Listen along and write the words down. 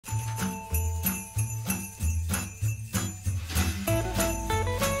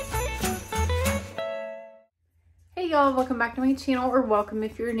y'all, welcome back to my channel, or welcome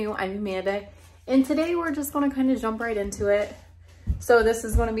if you're new. I'm Amanda, and today we're just going to kind of jump right into it. So this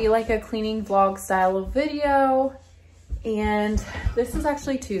is going to be like a cleaning vlog style of video, and this is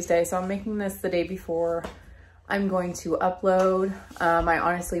actually Tuesday, so I'm making this the day before I'm going to upload. I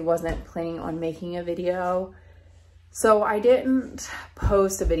honestly wasn't planning on making a video, so I didn't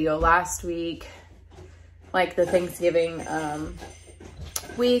post a video last week, like the Thanksgiving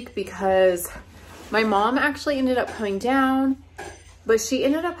week, because my mom actually ended up coming down, but she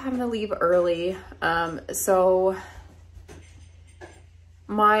ended up having to leave early. So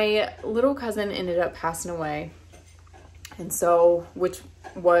my little cousin ended up passing away, and so, which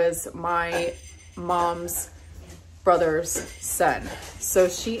was my mom's brother's son. So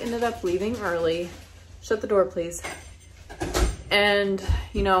she ended up leaving early. Shut the door, please. And,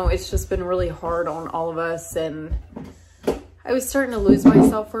 you know, it's just been really hard on all of us, and I was starting to lose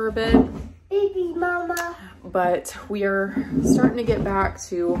myself for a bit. Baby mama. But we are starting to get back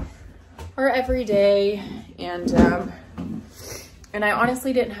to our everyday, and I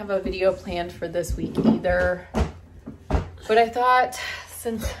honestly didn't have a video planned for this week either. But I thought,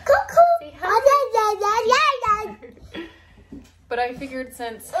 since but I figured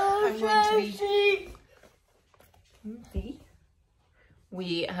since I'm going to be,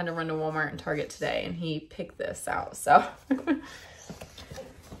 we had to run to Walmart and Target today, and he picked this out, so.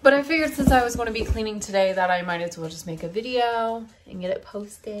 But I figured since I was going to be cleaning today that I might as well just make a video and get it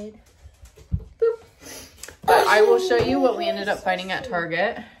posted. Boop. But I will show you what we ended up finding at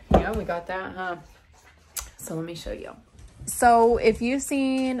Target. Yeah, we got that, huh? So let me show you. So if you've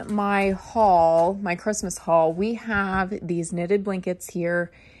seen my haul, my Christmas haul, we have these knitted blankets here,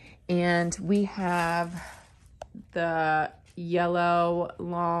 and we have the yellow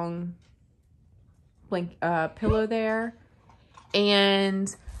long pillow there,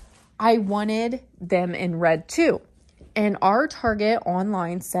 and I wanted them in red too, and our Target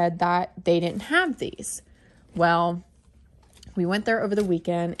online said that they didn't have these. Well, we went there over the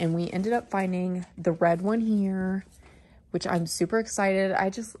weekend and we ended up finding the red one here, which I'm super excited.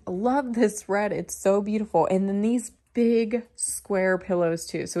 I just love this red. It's so beautiful. And then these big square pillows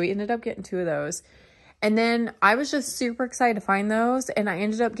too. So we ended up getting 2 of those. And then I was just super excited to find those, and I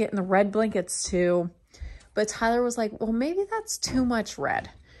ended up getting the red blankets too. But Tyler was like, well, maybe that's too much red.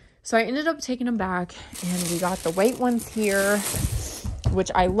 So I ended up taking them back, and we got the white ones here, which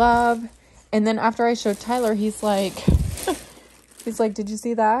I love. And then after I showed Tyler, he's like, did you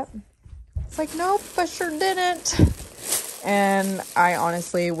see that? It's like, nope, I sure didn't. And I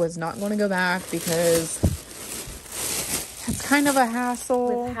honestly was not going to go back because it's kind of a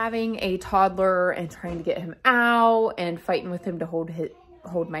hassle with having a toddler and trying to get him out and fighting with him to hold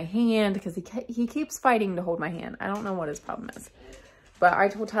my hand, because he keeps fighting to hold my hand. I don't know what his problem is. But I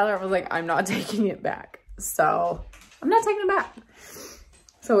told Tyler, I was like, I'm not taking it back. So I'm not taking it back.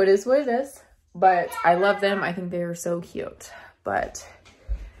 So it is what it is. But I love them. I think they are so cute. But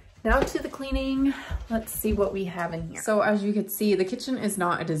now to the cleaning. Let's see what we have in here. So as you can see, the kitchen is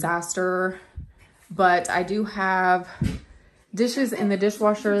not a disaster. But I do have dishes in the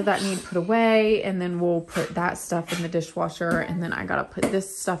dishwasher that need put away. And then we'll put that stuff in the dishwasher. And then I gotta put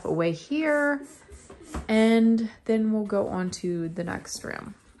this stuff away here. And then we'll go on to the next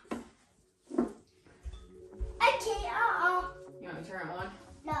room. Okay, You want me to turn it on?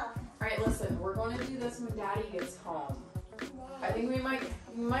 No. All right, listen, we're going to do this when Daddy gets home. I think we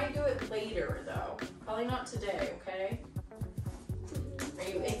might do it later though. Probably not today, okay? Are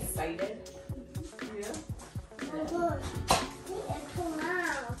you excited? Yeah. Oh, it's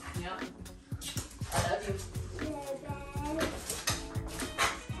tomorrow. Yeah. I love you.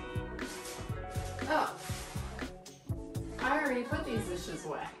 Oh, I already put these dishes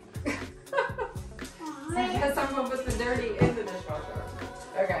away. I guess I'm gonna put the dirty in the dishwasher.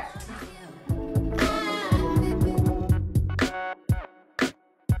 Okay.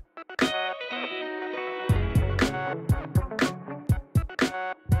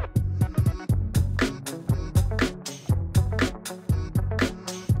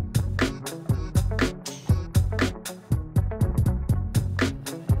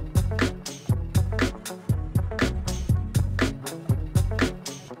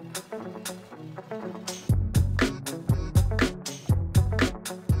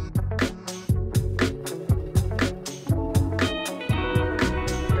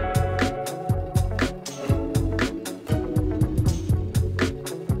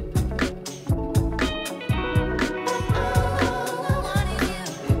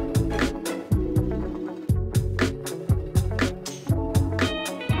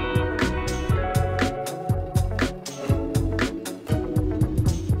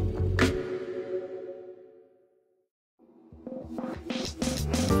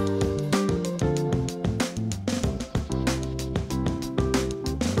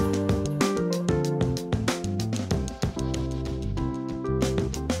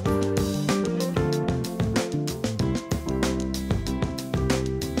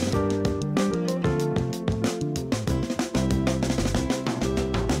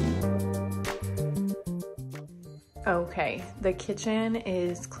 Okay, the kitchen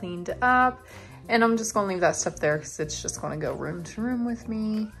is cleaned up, and I'm just gonna leave that stuff there because it's just gonna go room to room with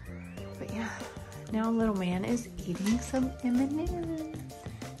me. But yeah, now little man is eating some M&M's.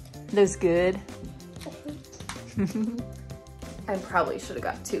 Those good? I probably should have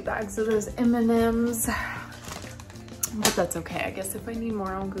got 2 bags of those M&M's, but that's okay. I guess if I need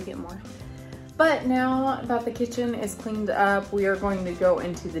more, I'll go get more. But now that the kitchen is cleaned up, we are going to go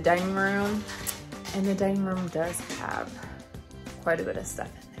into the dining room. And the dining room does have quite a bit of stuff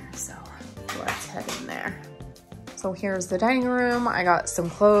in there, so let's head in there. So here's the dining room. I got some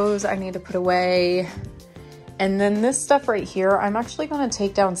clothes I need to put away. And then this stuff right here, I'm actually gonna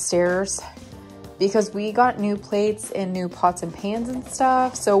take downstairs because we got new plates and new pots and pans and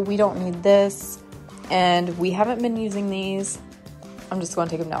stuff, so we don't need this. And we haven't been using these. I'm just gonna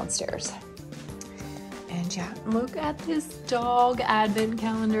take them downstairs. And yeah, look at this dog advent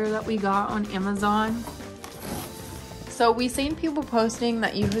calendar that we got on Amazon. So we seen people posting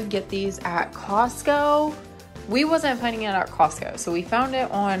that you could get these at Costco. We wasn't finding it at Costco, so we found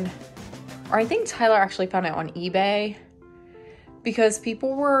it on, or I think Tyler actually found it on eBay because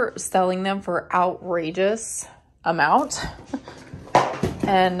people were selling them for outrageous amount.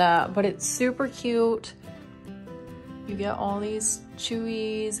 And but it's super cute. You get all these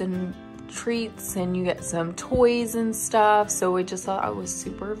chewies and treats, and you get some toys and stuff, so we just thought it was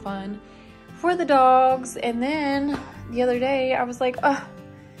super fun for the dogs. And then the other day I was like, oh,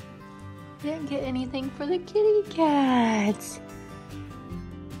 I didn't get anything for the kitty cats,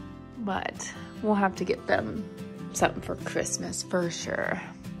 but we'll have to get them something for Christmas for sure.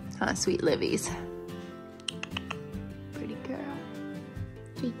 Huh, sweet Livy's. Pretty girl.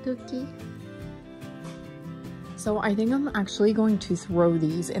 Sweet cookie. So I think I'm actually going to throw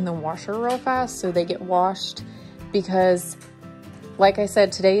these in the washer real fast so they get washed, because like I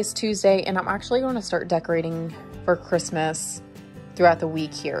said, today is Tuesday and I'm actually going to start decorating for Christmas throughout the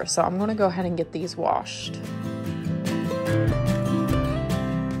week here. So I'm going to go ahead and get these washed.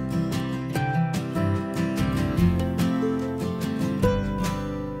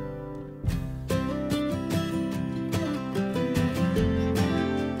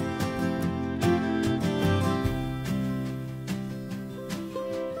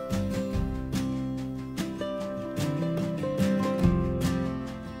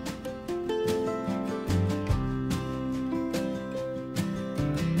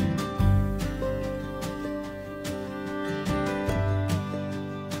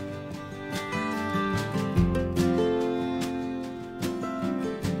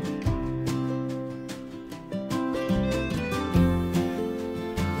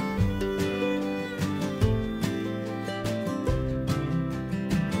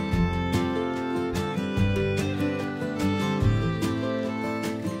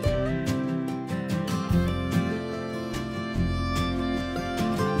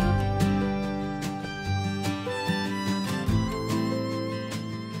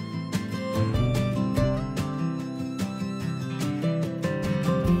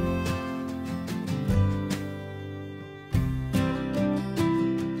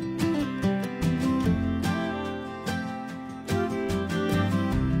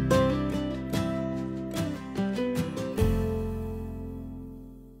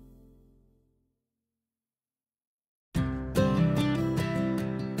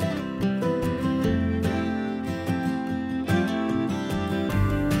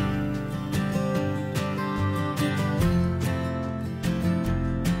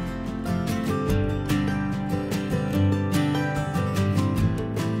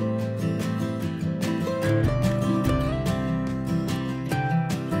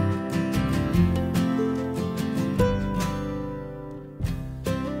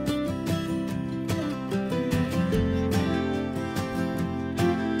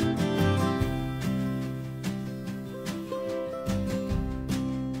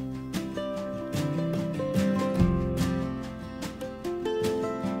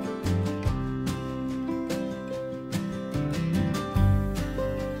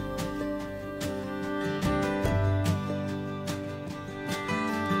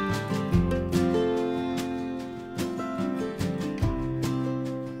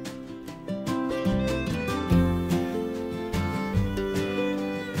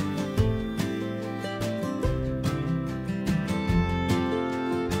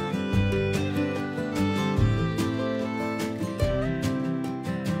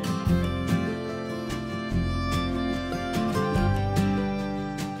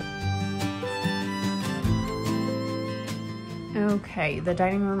 Okay, the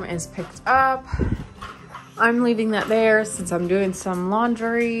dining room is picked up. I'm leaving that there since I'm doing some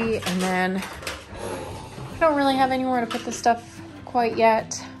laundry, and then don't really have anywhere to put this stuff quite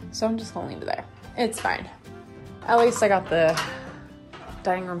yet, so I'm just gonna leave it there. It's fine. At least I got the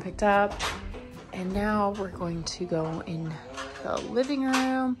dining room picked up. And now we're going to go in the living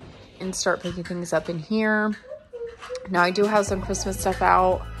room and start picking things up in here. Now I do have some Christmas stuff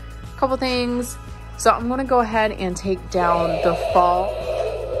out, a couple things. So I'm gonna go ahead and take down the fall.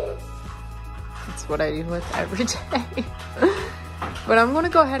 That's what I do with every day. But I'm gonna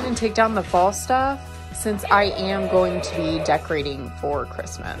go ahead and take down the fall stuff since I am going to be decorating for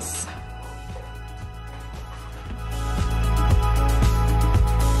Christmas.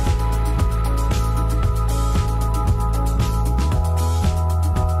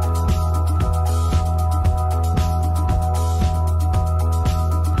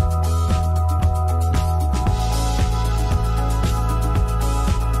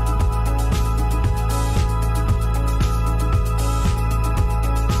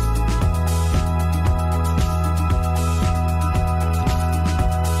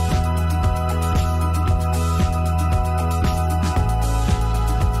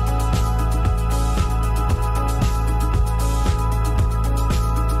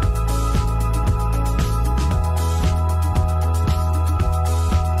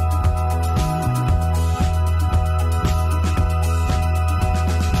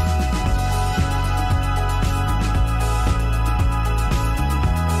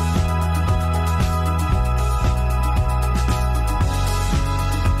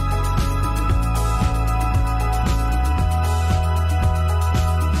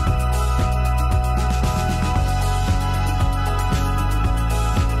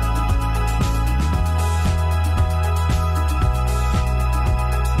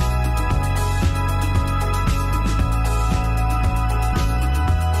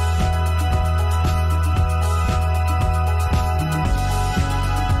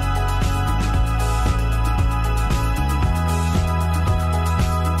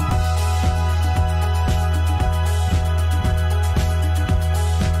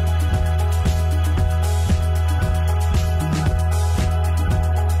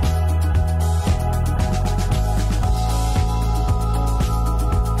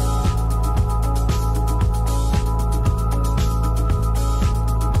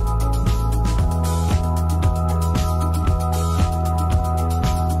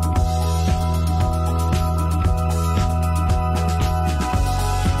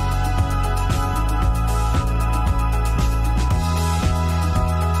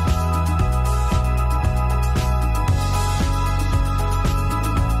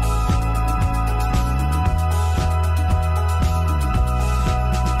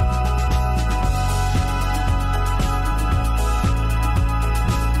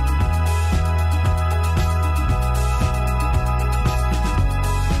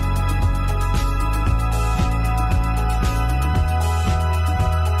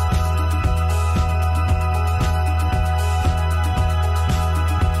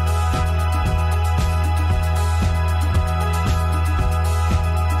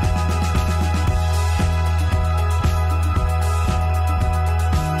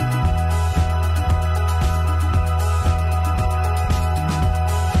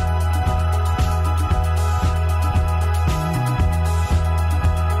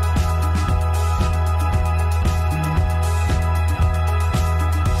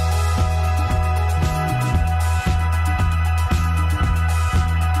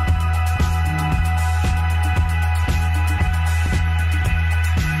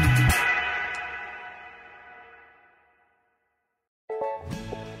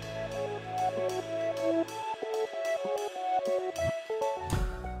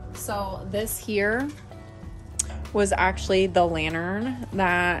 So this here was actually the lantern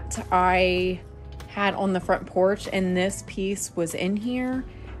that I had on the front porch, and this piece was in here,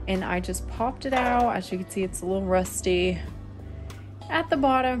 and I just popped it out. As you can see, it's a little rusty at the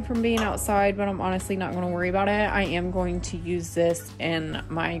bottom from being outside, but I'm honestly not going to worry about it. I am going to use this in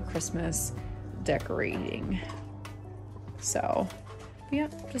my Christmas decorating. So yeah,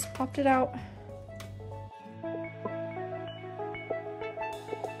 just popped it out.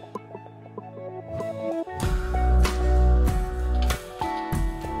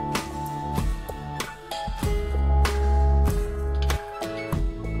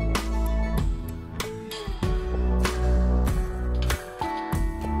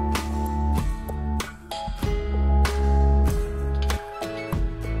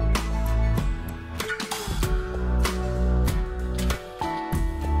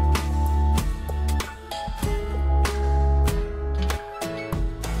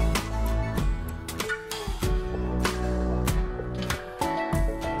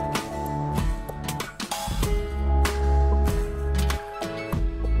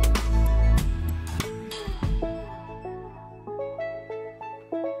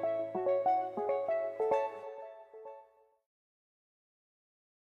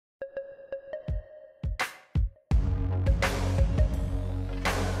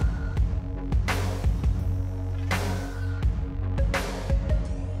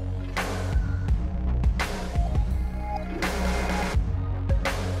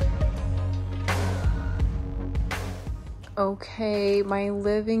 Okay, my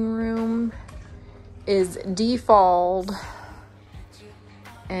living room is defalled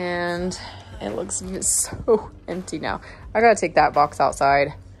and it looks so empty now. I gotta take that box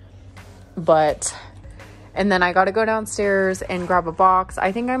outside, and then I gotta go downstairs and grab a box.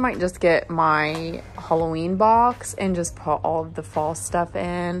 I think I might just get my Halloween box and just put all of the fall stuff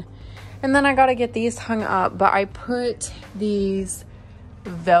in. And then I gotta get these hung up, but I put these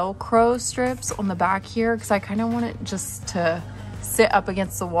Velcro strips on the back here because I kind of want it just to sit up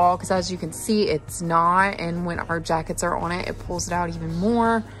against the wall, because as you can see, it's not, and when our jackets are on it, it pulls it out even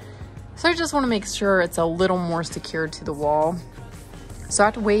more. So I just want to make sure it's a little more secured to the wall. So I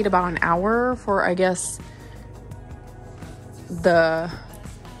have to wait about an hour for, I guess, the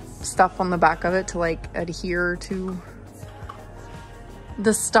stuff on the back of it to like adhere to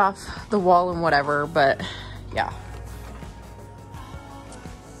the stuff, the wall and whatever. But yeah.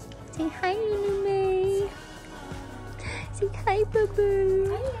 Say hi, May. Say hi,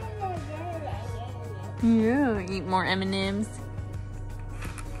 boo-boo. Yeah, eat more M&Ms.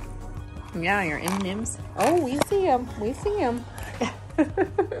 Yeah, your M&Ms. Oh, we see them. We see them.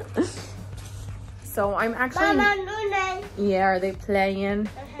 So I'm actually... Mama, yeah, are they playing?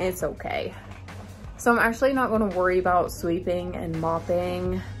 It's okay. So I'm actually not going to worry about sweeping and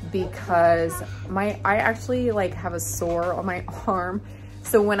mopping because I actually like have a sore on my arm.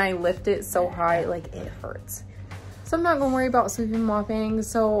 So when I lift it so high, like it hurts. So I'm not going to worry about sweeping and mopping.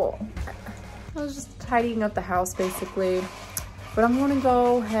 So I was just tidying up the house basically. But I'm going to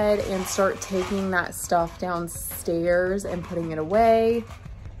go ahead and start taking that stuff downstairs and putting it away.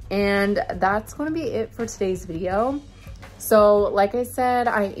 And that's going to be it for today's video. So like I said,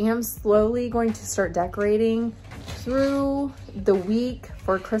 I am slowly going to start decorating through the week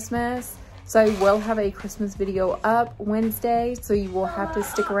for Christmas. So I will have a Christmas video up Wednesday. So you will have to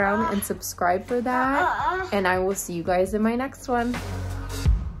stick around and subscribe for that. And I will see you guys in my next one.